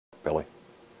Billy.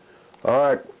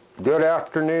 Alright, good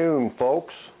afternoon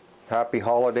folks. Happy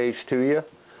holidays to you.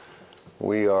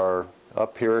 We are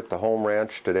up here at the home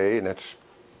ranch today, and it's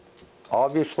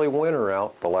obviously winter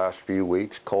out the last few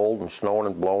weeks, cold and snowing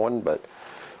and blowing, but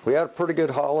we had a pretty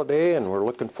good holiday and we're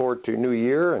looking forward to New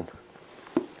Year. And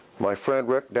my friend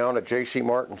Rick down at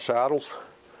JCM Saddles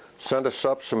sent us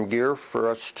up some gear for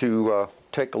us to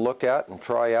take a look at and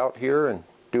try out here and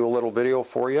do a little video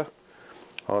for you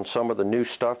on some of the new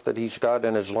stuff that he's got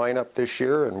in his lineup this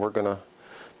year. And we're going to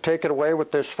take it away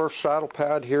with this first saddle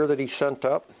pad here that he sent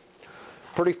up.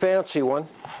 Pretty fancy one.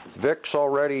 Vic's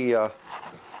already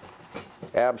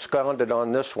absconded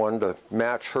on this one to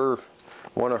match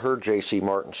one of her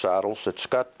JCM saddles. It's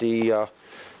got the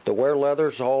wear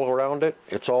leathers all around it.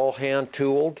 It's all hand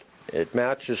tooled. It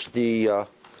matches the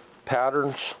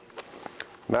patterns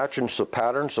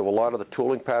of a lot of the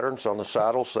tooling patterns on the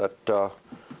saddles that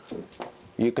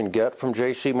you can get from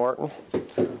JCM.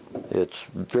 It's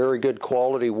very good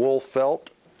quality wool felt.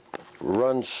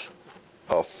 Runs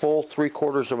a full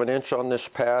 3/4 of an inch on this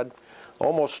pad,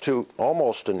 almost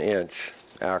an inch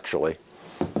actually,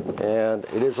 and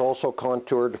it is also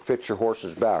contoured to fit your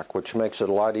horse's back, which makes it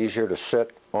a lot easier to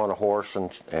sit on a horse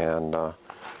and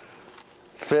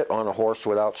fit on a horse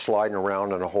without sliding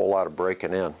around and a whole lot of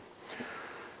breaking in.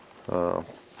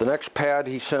 The next pad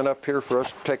he sent up here for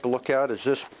us to take a look at is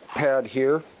this pad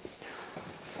here.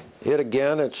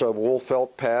 It's a wool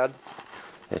felt pad.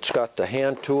 It's got the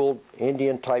hand-tooled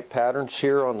Indian type patterns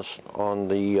here on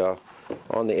the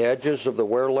edges of the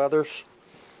wear leathers.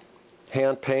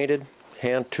 Hand painted,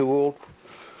 hand tooled.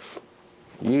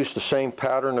 Use the same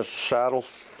pattern as the saddle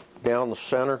down the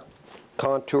center.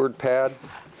 Contoured pad.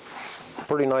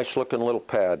 Pretty nice looking little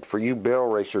pad. For you barrel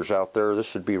racers out there,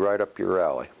 this would be right up your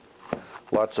alley.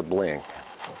 Lots of bling.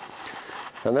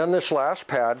 And then this last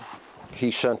pad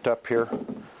he sent up here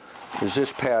is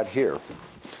this pad here.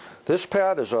 This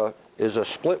pad is a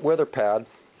split wither pad,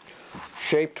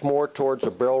 shaped more towards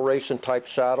a barrel racing type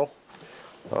saddle.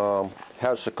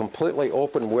 Has the completely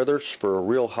open withers for a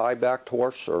real high backed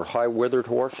horse or high withered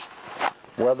horse.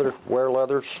 Wear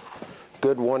leathers,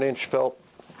 good 1-inch felt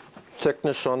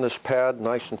thickness on this pad,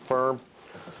 nice and firm.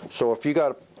 So if you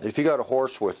got a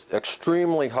horse with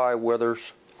extremely high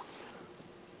withers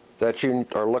that you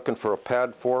are looking for a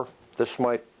pad for, this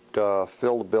might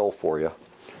fill the bill for you.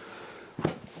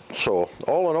 So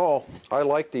all in all, I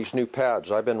like these new pads.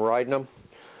 I've been riding them.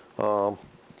 A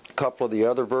couple of the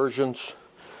other versions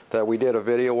that we did a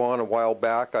video on a while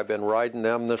back, I've been riding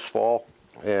them this fall,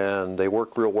 and they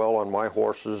work real well on my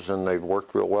horses, and they've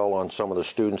worked real well on some of the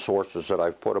students' horses that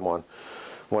I've put them on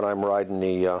when I'm riding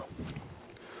the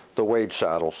Wade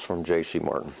saddles from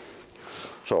JCM.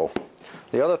 So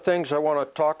the other things I want to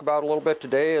talk about a little bit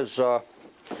today is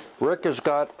Rick has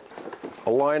got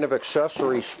a line of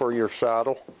accessories for your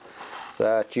saddle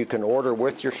that you can order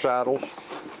with your saddles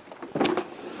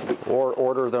or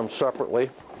order them separately.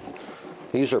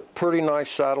 These are pretty nice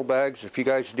saddlebags if you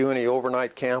guys do any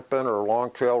overnight camping or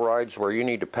long trail rides where you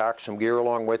need to pack some gear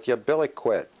along with you. Billy,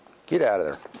 quit. Get out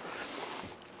of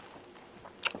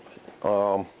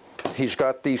there. He's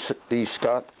got these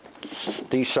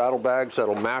saddlebags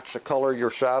that'll match the color of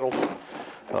your saddles.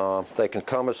 They can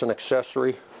come as an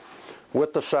accessory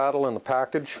with the saddle in the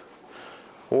package,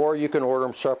 or you can order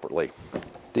them separately.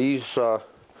 These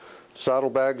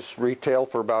saddlebags retail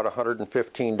for about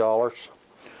 $115,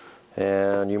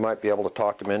 and you might be able to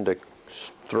talk them into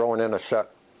throwing in a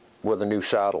set with a new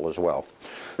saddle as well.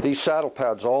 These saddle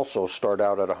pads also start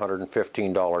out at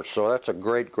 $115, so that's a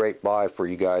great buy for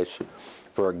you guys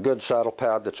for a good saddle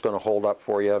pad that's going to hold up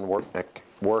for you and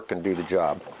work and do the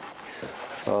job.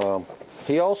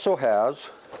 He also has,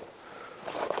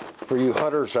 for you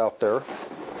hunters out there,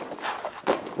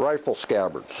 rifle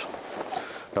scabbards.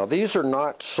 Now these are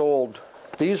not sold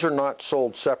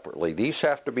separately. These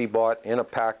have to be bought in a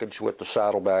package with the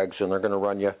saddlebags, and they're going to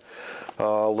run you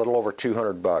a little over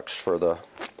 $200 for the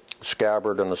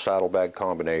scabbard and the saddlebag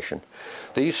combination.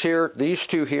 These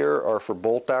two here are for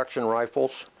bolt action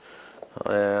rifles,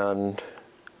 and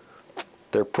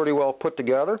they're pretty well put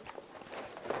together,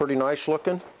 pretty nice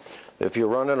looking. If you're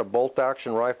running a bolt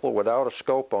action rifle without a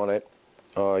scope on it,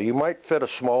 you might fit a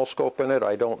small scope in it.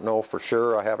 I don't know for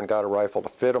sure. I haven't got a rifle to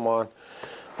fit them on.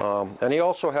 And he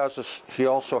also has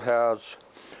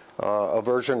a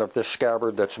version of this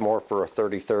scabbard that's more for a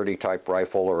 30-30 type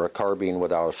rifle or a carbine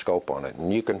without a scope on it.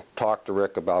 And you can talk to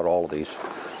Rick about all of these.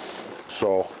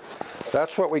 So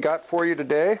that's what we got for you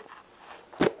today.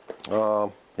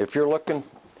 If you're looking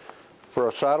for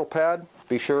a saddle pad,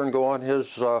 be sure and go on his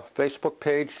Facebook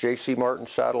page,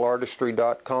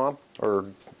 jcmartinsaddleartistry.com or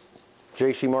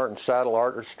J.C. Martin Saddle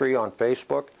Artistry on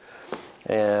Facebook,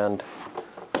 and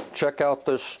check out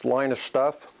this line of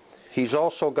stuff. He's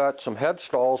also got some head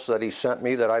stalls that he sent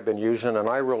me that I've been using, and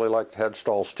I really like the head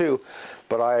stalls too,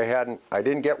 but I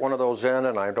didn't get one of those in,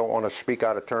 and I don't want to speak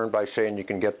out of turn by saying you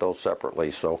can get those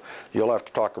separately, so you'll have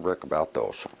to talk to Rick about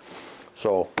those.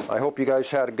 So I hope you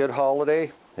guys had a good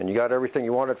holiday and you got everything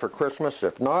you wanted for Christmas.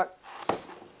 If not,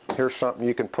 here's something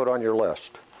you can put on your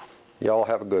list. Y'all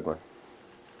have a good one.